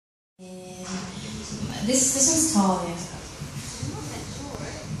And this one's tall, yeah.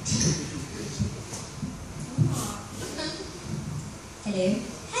 Hello.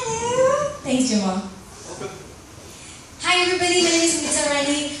 Hello. Thanks, Jamal. Hi, everybody. My name is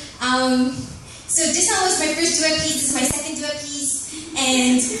Melizarani. So this one was my first duet piece. This is my second duet piece,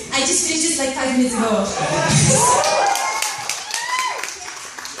 and I just finished this like 5 minutes ago.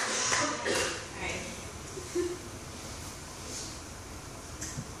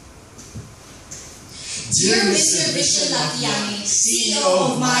 Dear Mr. Vishen Lakiani, CEO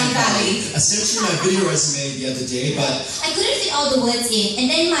of MindValley, I sent you my video resume the other day, but I couldn't fit all the words in, and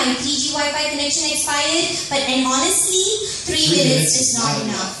then my PG Wi-Fi connection expired, and honestly, 3 minutes is not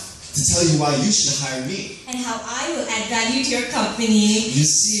enough to tell you why you should hire me. And how I will add value to your company. You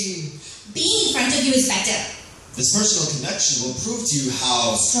see, being in front of you is better. This personal connection will prove to you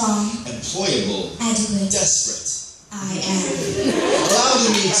how strong, employable, adequate, desperate I am. Allow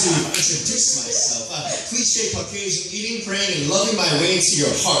me to introduce myself. A cliche Caucasian, eating, praying, and loving my way into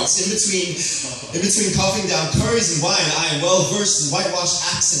your hearts. In between coughing down curries and wine, I am well versed in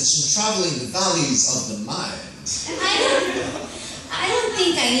whitewashed accents and traveling the valleys of the mind. I don't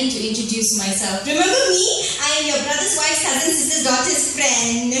think I need to introduce myself. Remember me? I am your brother's wife's cousin, sister's daughter's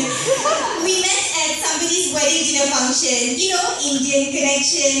friend. We met at somebody's wedding dinner function. You know, Indian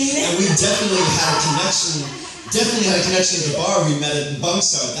connection. And we definitely had a connection at the bar we met at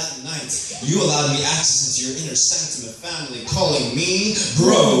Bungstar that night. You allowed me access into your inner sanctum of family, calling me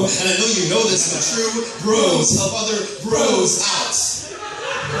bro. And I know you know this, but true bros help other bros out.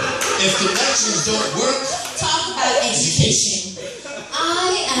 If connections don't work, talk about education.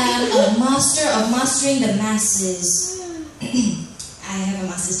 I am a master of mastering the masses. I have a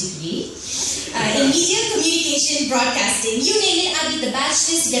master's degree in media, communication, broadcasting. You name it, I'll be the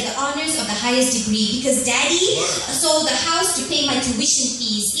bachelor's to get the honors of the highest degree because Daddy sold the house to pay my tuition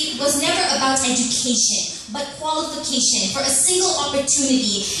fees. It was never about education, but qualification for a single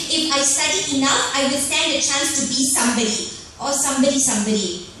opportunity. If I studied enough, I would stand a chance to be somebody. Or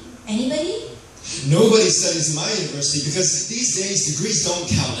somebody. Anybody? Nobody studies in my university because these days degrees don't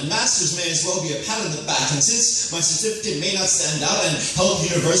count, and masters may as well be a pat on the back. And since my certificate may not stand out and help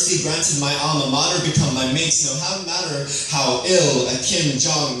university granted my alma mater become my mates, no matter how ill a Kim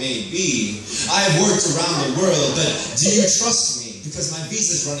Jong may be, I have worked around the world, but do you trust me? Because my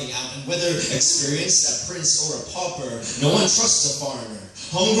visa's running out, and whether experienced, a prince or a pauper, no one trusts a foreigner.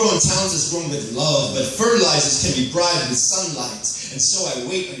 Homegrown talent is grown with love, but fertilizers can be bribed with sunlight, and so I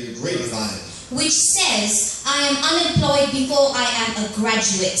wait on your grapevine. Which says I am unemployed before I am a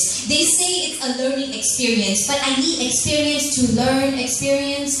graduate. They say it's a learning experience, but I need experience to learn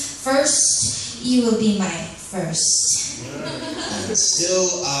experience. First, you will be my first. And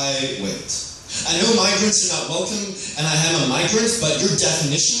still I wait. I know migrants are not welcome, and I am a migrant, but your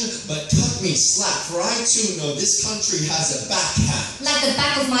definition, but cut me slack, for I too know this country has a backhand. Like the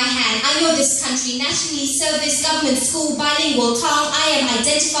back of my hand, I know this country, nationally service, government school, bilingual tongue. I am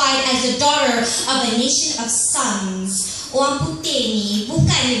identified as the daughter of a nation of sons. Orang putih ni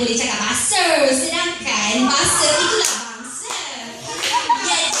bukannya boleh cakap bahasa, sedangkan bahasa itulah bangsa.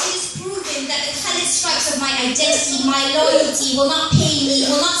 Yet it is proven that the colored stripes of my identity, my loyalty will not pay me,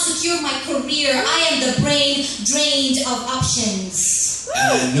 will not secure my career. I am the brain drained of options. And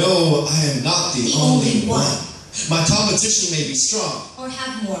I know I am not the only one. My competition may be strong, or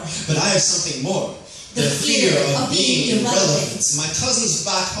have more, but I have something more. The fear of being irrelevant. My cousins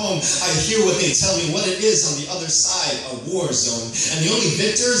back home, I hear what they tell me, what it is on the other side, a war zone. And the only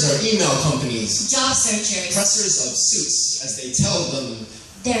victors are email companies, job searchers, pressers of suits, as they tell them,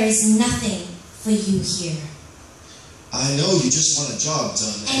 there is nothing for you here. I know you just want a job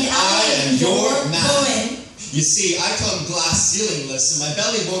done, and I am your man. You see, I come glass ceilingless, and my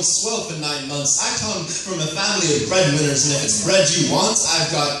belly won't swell for 9 months. I come from a family of breadwinners, and if it's bread you want,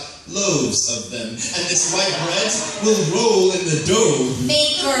 I've got loaves of them, and this white bread will roll in the dough.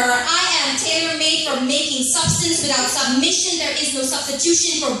 Maker, I am tailor-made for making substance without submission. There is no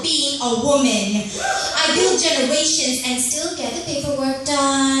substitution for being a woman. I build generations and still get the paperwork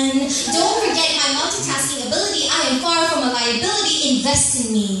done. Don't forget my multitasking ability. I am far from a liability. Invest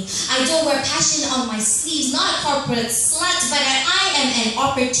in me. I don't wear passion on my sleeves, not a corporate slut, but I am an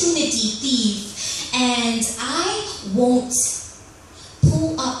opportunity thief. And I won't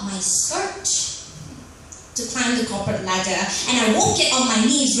pull up my skirt to climb the corporate ladder, and I won't get on my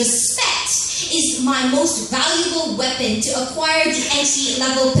knees. Respect is my most valuable weapon to acquire the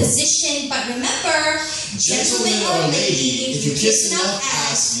entry-level position. But remember, gentleman or lady, if you kiss enough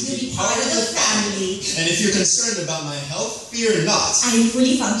ass, you'll be part of the family. And if you're concerned about my health, fear not. I am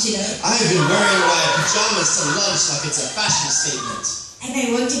fully functional. I've been wearing my pajamas to lunch like it's a fashion statement. And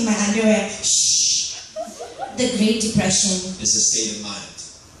I worked in my underwear. Shh. The Great Depression. It's a state of mind.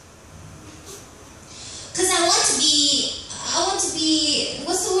 Because I want to be,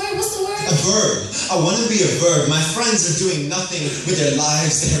 what's the word? A verb. I want to be a verb. My friends are doing nothing with their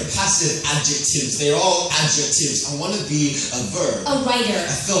lives. They're passive adjectives. They're all adjectives. I want to be a verb. A writer.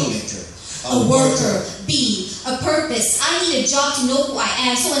 A filmmaker. A worker. Be. A purpose. I need a job to know who I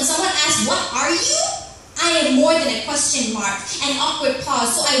am. So when someone asks, what are you? I am more than a question mark, an awkward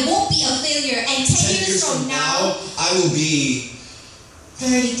pause, so I won't be a failure. And 10 years from now, I will be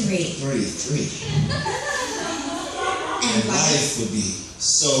 33. 33. And life would be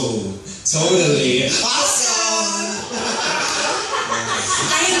so totally awesome.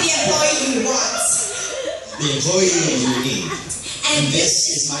 I am the employee you want. The employee you need. And this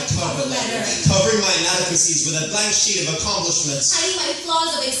is my cover letter, covering my inadequacies with a blank sheet of accomplishments, hiding my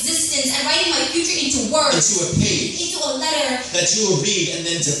flaws of existence and writing my future into words, into a page, into a letter that you will read and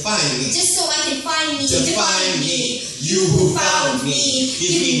then define me. Just so I can find me, define me. You who found me,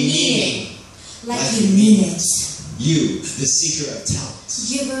 give me meaning, like you mean it. You, the seeker of talent,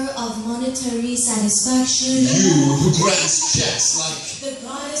 giver of monetary satisfaction, you who grants checks like the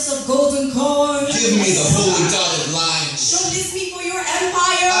goddess of golden corn. Give me the holy dotted line. Showcase me for your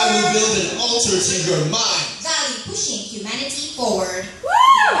empire. I will build an altar to your mind. Valley pushing humanity forward.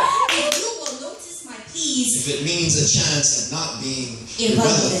 Woo! If you will notice my pleas, if it means a chance of not being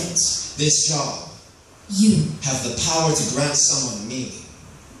irrelevant, this job, you have the power to grant someone meaning.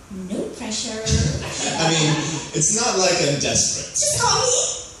 No pressure. I mean, it's not like I'm desperate. Just call me.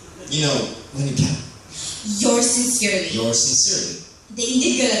 You know, when you can. Yours sincerely. Yours sincerely. The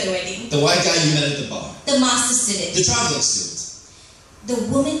Indian girl at the wedding. The white guy you met at the bar. The master student. The traveling student. The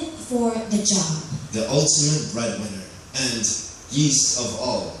woman for the job. The ultimate breadwinner. And yeast of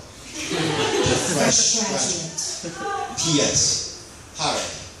all. The fresh graduate. P.S.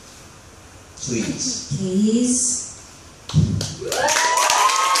 Hurry. Please. Please.